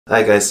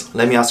Hi guys,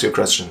 let me ask you a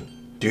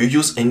question. Do you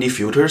use ND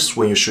filters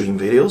when you're shooting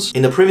videos?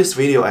 In the previous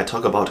video, I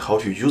talked about how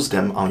to use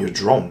them on your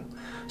drone.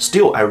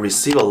 Still, I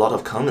receive a lot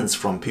of comments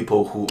from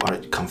people who are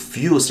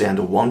confused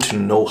and want to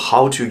know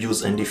how to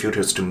use ND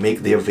filters to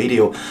make their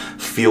video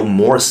feel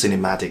more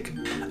cinematic.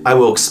 I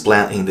will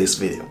explain in this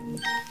video.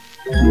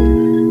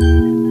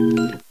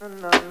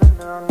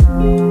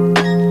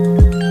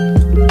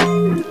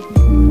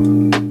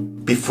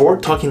 Before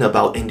talking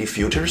about ND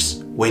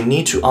filters, we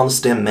need to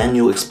understand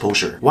manual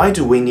exposure. Why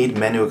do we need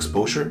manual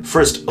exposure?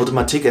 First,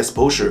 automatic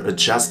exposure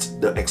adjusts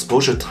the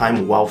exposure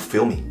time while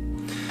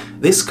filming.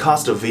 This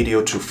causes the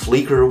video to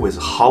flicker with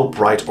how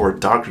bright or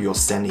dark your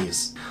scene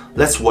is.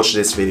 Let's watch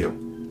this video.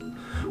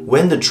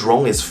 When the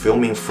drone is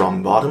filming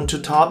from bottom to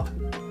top,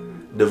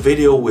 the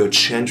video will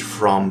change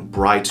from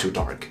bright to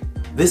dark.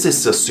 This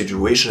is a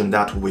situation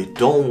that we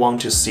don't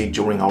want to see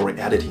during our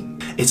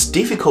editing. It's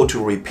difficult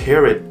to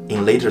repair it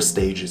in later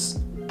stages.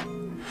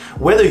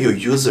 Whether you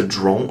use a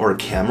drone or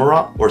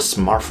camera or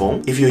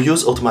smartphone, if you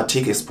use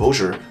automatic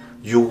exposure,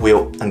 you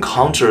will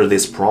encounter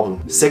this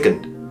problem.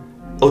 Second,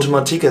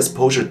 automatic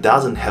exposure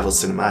doesn't have a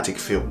cinematic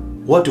feel.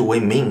 What do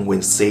we mean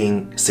when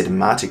saying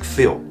cinematic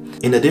feel?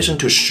 In addition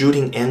to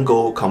shooting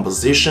angle,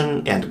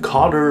 composition, and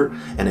color,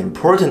 an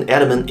important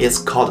element is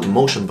called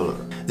motion blur.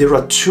 There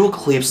are two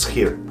clips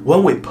here.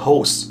 When we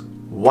pose,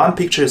 one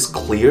picture is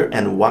clear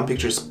and one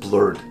picture is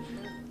blurred.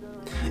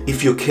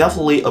 If you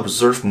carefully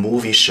observe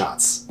movie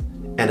shots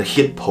and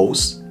hit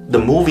pose, the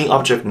moving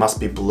object must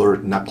be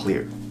blurred, not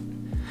clear.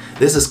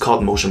 This is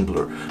called motion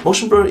blur.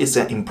 Motion blur is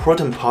an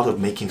important part of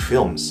making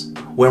films.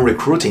 When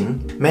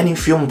recruiting, many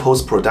film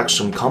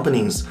post-production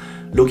companies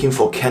looking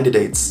for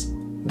candidates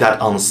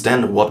that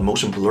understand what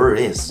motion blur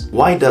is.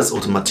 Why does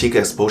automatic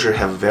exposure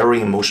have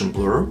varying motion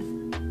blur?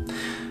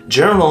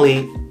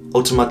 Generally,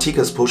 automatic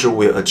exposure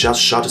will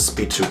adjust shutter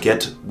speed to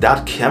get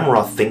that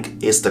camera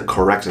think is the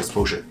correct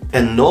exposure.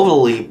 An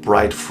overly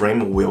bright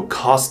frame will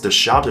cause the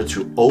shutter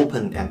to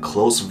open and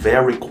close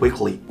very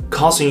quickly,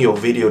 causing your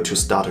video to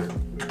stutter.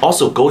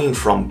 Also, going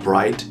from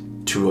bright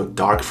to a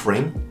dark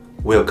frame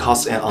will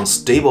cause an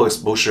unstable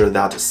exposure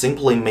that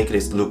simply makes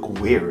it look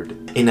weird.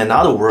 In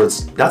other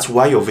words, that's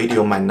why your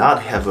video might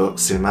not have a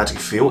cinematic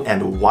feel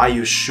and why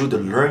you should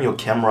learn your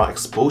camera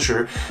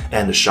exposure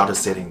and shutter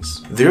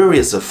settings. There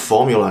is a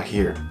formula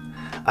here.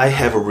 I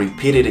have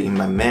repeated it in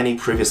my many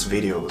previous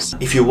videos.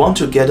 If you want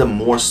to get a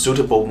more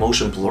suitable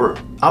motion blur,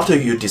 after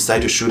you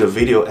decide to shoot a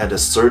video at a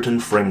certain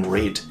frame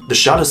rate, the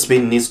shutter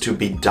speed needs to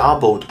be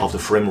doubled of the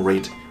frame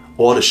rate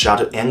or the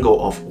shutter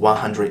angle of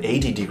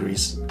 180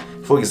 degrees.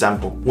 For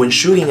example, when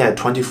shooting at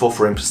 24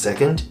 frames per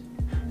second,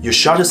 your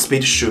shutter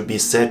speed should be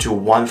set to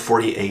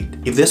 148.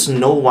 If there's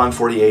no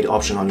 148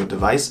 option on your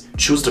device,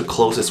 choose the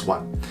closest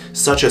one,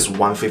 such as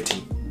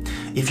 150.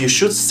 If you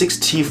shoot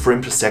 60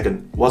 frames per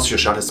second, what's your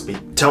shutter speed?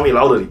 Tell me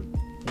loudly.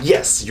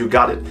 Yes, you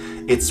got it.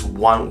 It's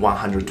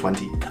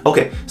 120.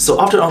 Okay,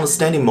 so after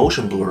understanding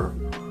motion blur,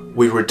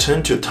 we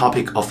return to the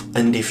topic of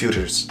ND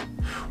filters.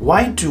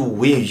 Why do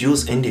we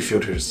use ND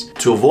filters?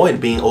 To avoid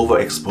being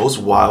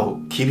overexposed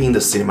while keeping the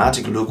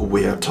cinematic look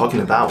we are talking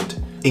about.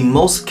 In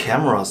most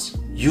cameras,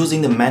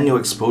 using the manual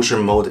exposure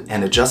mode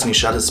and adjusting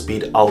shutter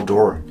speed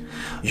outdoor,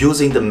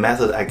 using the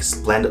method I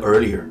explained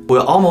earlier,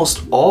 will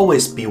almost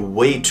always be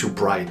way too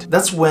bright.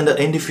 That's when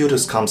the ND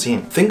filters comes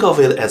in. Think of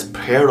it as a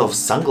pair of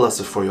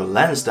sunglasses for your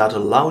lens that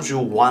allows you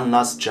one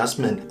last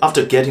adjustment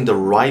after getting the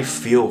right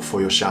feel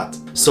for your shot.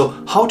 So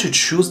how to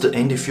choose the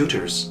ND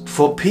filters?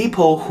 For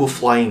people who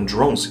fly in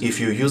drones, if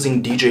you're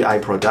using DJI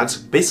products,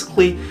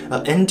 basically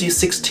an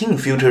ND16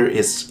 filter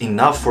is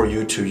enough for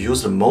you to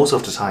use the most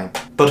of the time.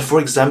 But for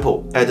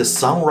example, at the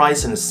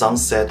sunrise and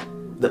sunset,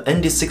 the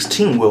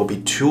ND16 will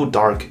be too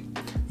dark.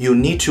 You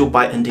need to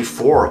buy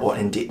ND4 or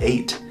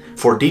ND8.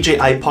 For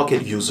DJI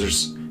Pocket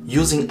users,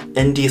 using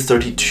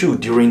ND32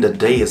 during the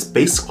day is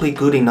basically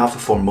good enough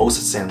for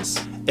most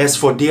scenes. As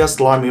for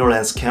DSLR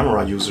mirrorless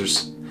camera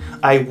users,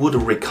 I would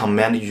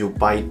recommend you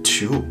buy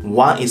two.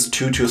 One is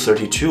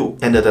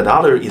 2-32 and the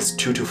other is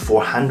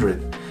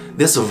 2-400.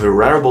 These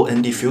variable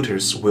ND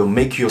filters will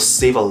make you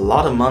save a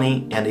lot of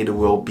money and it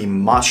will be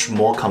much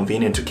more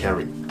convenient to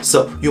carry.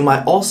 So you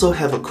might also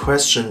have a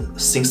question,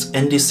 since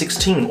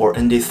ND16 or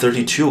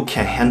ND32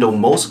 can handle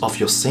most of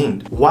your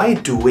scene, why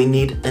do we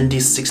need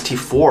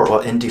ND64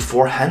 or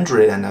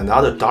ND400 and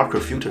other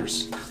darker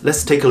filters?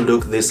 Let's take a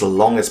look at these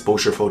long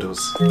exposure photos.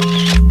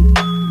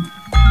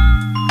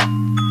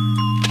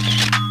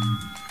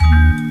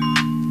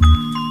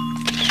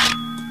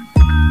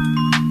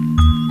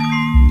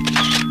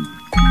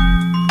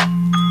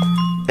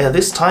 At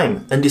this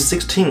time,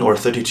 ND16 or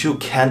 32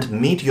 can't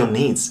meet your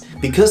needs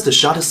because the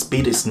shutter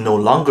speed is no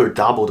longer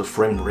double the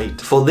frame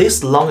rate. For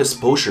this long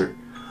exposure,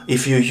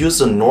 if you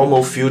use a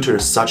normal filter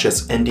such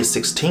as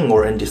ND16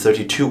 or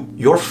ND32,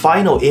 your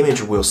final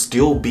image will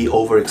still be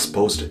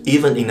overexposed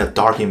even in a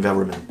dark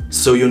environment.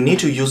 So you need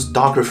to use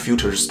darker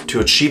filters to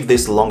achieve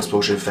these long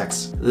exposure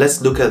effects.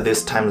 Let's look at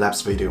this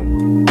time-lapse video.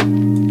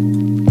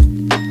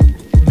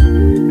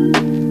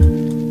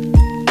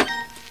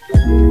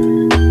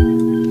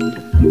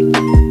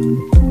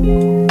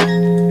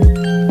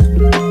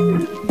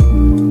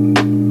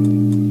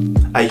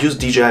 I use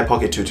DJI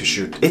Pocket 2 to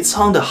shoot. It's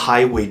on the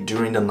highway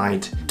during the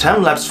night.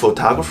 Time-lapse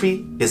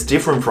photography is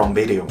different from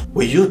video.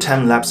 We use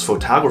time-lapse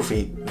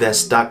photography, then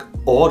stack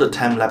all the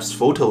time-lapse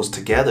photos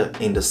together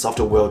in the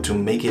software to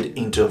make it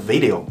into a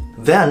video.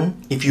 Then,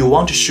 if you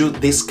want to shoot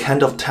this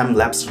kind of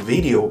time-lapse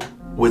video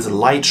with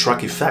light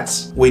track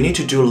effects, we need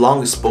to do long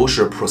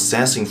exposure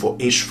processing for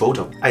each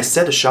photo. I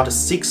set the shutter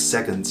 6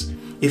 seconds.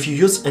 If you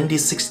use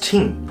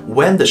ND16,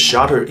 when the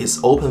shutter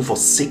is open for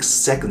 6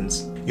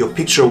 seconds, your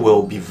picture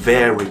will be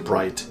very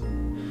bright.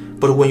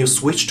 But when you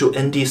switch to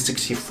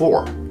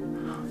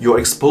ND64, your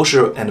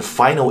exposure and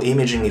final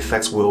imaging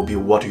effects will be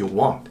what you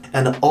want.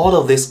 And all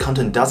of this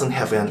content doesn't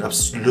have an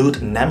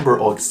absolute number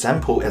or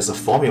example as a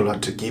formula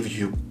to give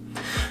you.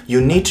 You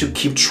need to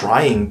keep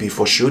trying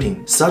before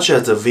shooting, such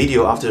as the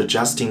video after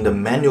adjusting the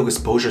manual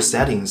exposure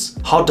settings,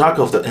 how dark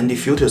of the ND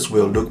filters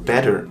will look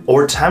better,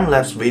 or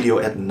time-lapse video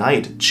at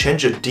night,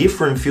 change a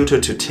different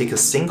filter to take a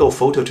single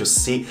photo to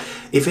see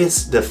if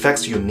it's the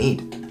effects you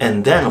need,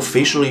 and then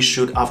officially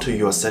shoot after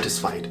you are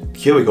satisfied.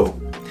 Here we go.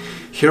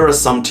 Here are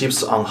some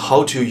tips on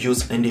how to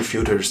use ND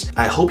filters.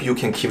 I hope you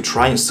can keep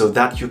trying so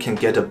that you can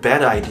get a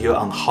better idea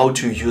on how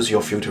to use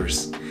your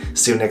filters.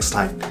 See you next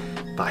time.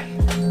 Bye.